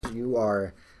You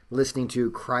are listening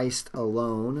to Christ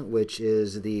Alone, which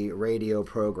is the radio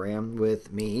program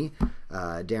with me,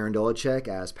 Darren Dolachek,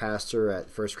 as pastor at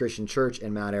First Christian Church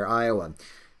in Mount Ayr, Iowa.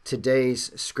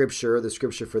 Today's scripture, the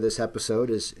scripture for this episode,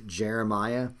 is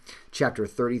Jeremiah chapter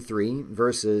 33,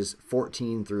 verses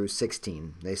 14 through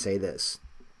 16. They say this: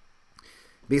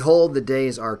 "Behold, the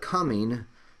days are coming,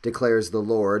 declares the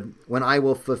Lord, when I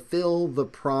will fulfill the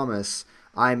promise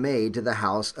I made to the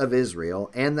house of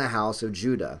Israel and the house of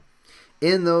Judah.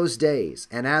 In those days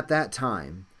and at that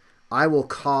time, I will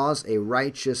cause a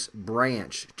righteous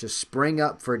branch to spring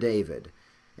up for David,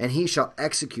 and he shall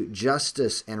execute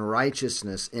justice and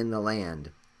righteousness in the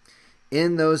land.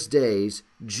 In those days,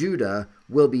 Judah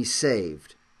will be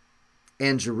saved,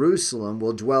 and Jerusalem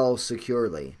will dwell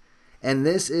securely. And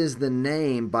this is the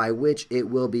name by which it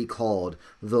will be called: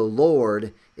 the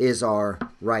Lord is our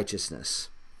righteousness."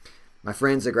 My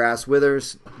friends, the grass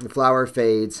withers, the flower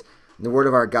fades, and the word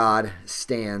of our God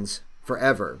stands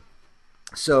forever.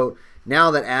 So now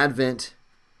that Advent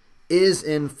is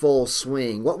in full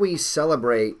swing, what we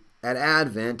celebrate at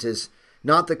Advent is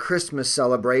not the Christmas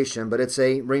celebration, but it's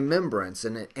a remembrance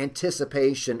and an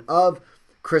anticipation of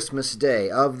Christmas Day,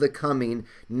 of the coming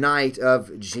night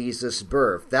of Jesus'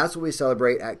 birth. That's what we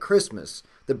celebrate at Christmas,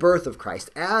 the birth of Christ.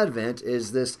 Advent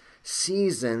is this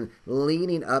season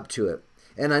leading up to it.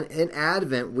 And in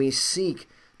Advent, we seek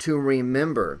to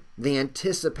remember the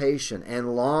anticipation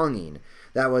and longing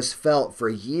that was felt for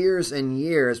years and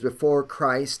years before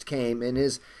Christ came in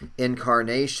his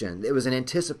incarnation. It was an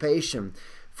anticipation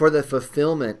for the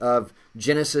fulfillment of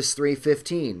Genesis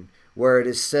 3:15, where it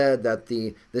is said that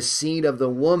the seed of the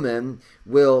woman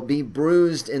will be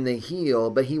bruised in the heel,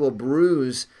 but he will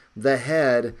bruise the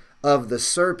head of the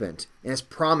serpent. And it's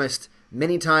promised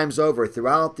many times over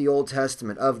throughout the Old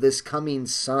Testament of this coming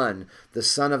Son, the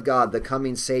Son of God, the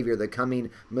coming Savior, the coming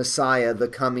Messiah, the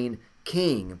coming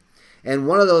King. And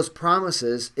one of those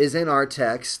promises is in our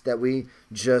text that we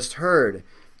just heard.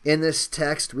 In this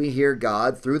text, we hear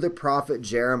God, through the prophet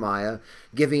Jeremiah,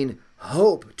 giving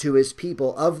hope to his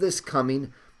people of this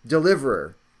coming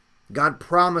deliverer. God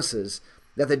promises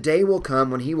that the day will come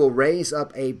when he will raise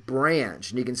up a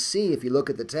branch. And you can see, if you look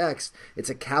at the text, it's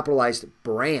a capitalized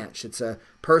branch. It's a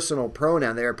personal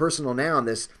pronoun there, a personal noun,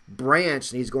 this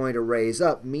branch that he's going to raise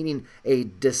up, meaning a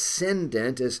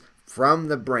descendant is from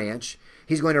the branch.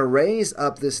 He's going to raise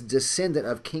up this descendant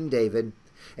of King David,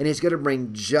 and he's going to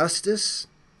bring justice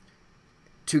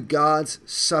to God's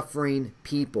suffering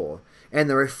people. And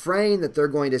the refrain that they're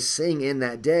going to sing in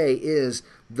that day is,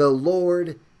 "The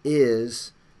Lord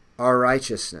is our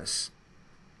righteousness."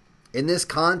 In this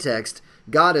context,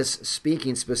 God is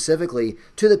speaking specifically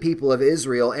to the people of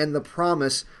Israel and the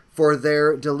promise for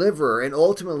their deliverer. And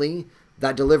ultimately,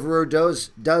 that deliverer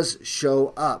does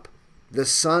show up, the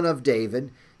Son of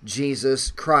David,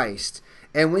 Jesus Christ.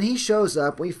 And when he shows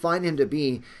up, we find him to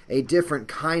be a different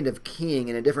kind of king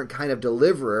and a different kind of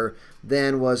deliverer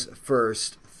than was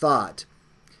first thought.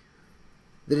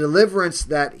 The deliverance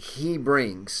that he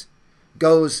brings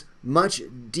goes much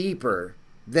deeper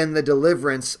than the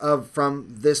deliverance from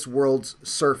this world's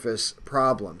surface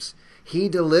problems. He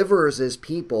delivers his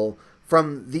people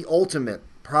from the ultimate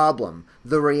problem,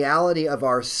 the reality of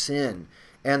our sin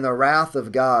and the wrath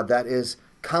of God that is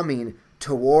coming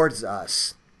towards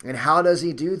us. And how does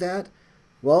he do that?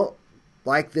 Well,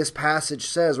 like this passage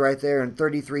says right there in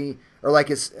 33, or like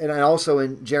it's, and also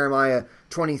in Jeremiah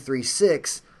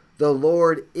 23:6, the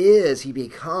Lord is, he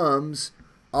becomes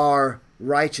our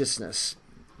righteousness.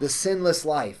 The sinless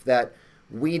life that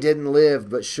we didn't live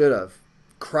but should have,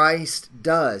 Christ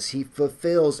does. He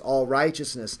fulfills all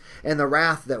righteousness. And the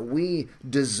wrath that we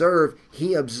deserve,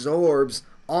 he absorbs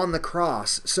on the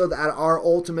cross, so that our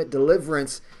ultimate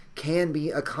deliverance can be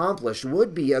accomplished,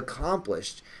 would be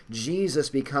accomplished. Jesus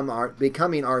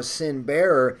becoming our sin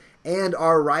bearer and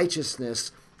our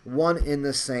righteousness, one in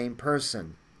the same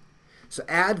person. So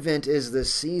Advent is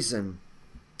this season,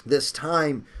 this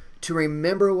time to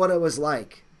remember what it was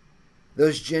like.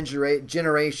 Those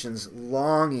generations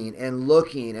longing and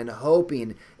looking and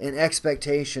hoping and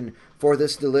expectation for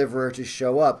this deliverer to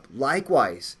show up.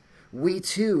 Likewise, we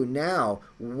too now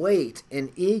wait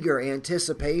in eager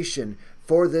anticipation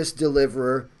for this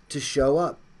deliverer to show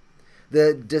up.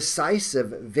 The decisive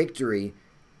victory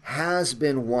has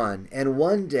been won, and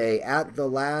one day, at the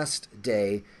last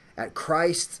day, at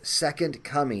Christ's second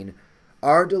coming,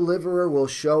 our deliverer will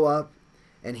show up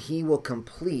and he will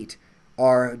complete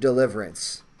our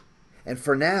deliverance. And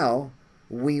for now,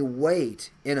 we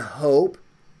wait in hope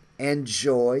and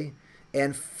joy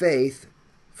and faith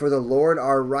for the Lord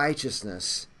our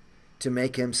righteousness to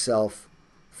make himself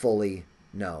fully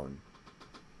known.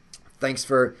 Thanks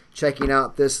for checking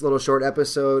out this little short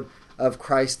episode of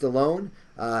Christ Alone.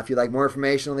 If you'd like more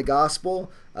information on the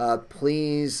gospel,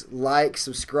 please like,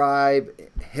 subscribe,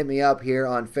 hit me up here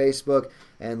on Facebook,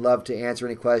 and love to answer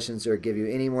any questions or give you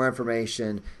any more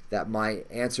information that might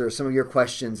answer some of your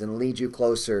questions and lead you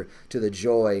closer to the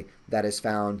joy that is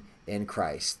found in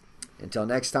Christ. Until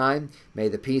next time, may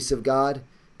the peace of God,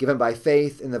 given by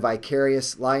faith in the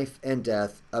vicarious life and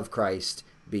death of Christ,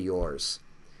 be yours.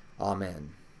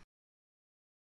 Amen.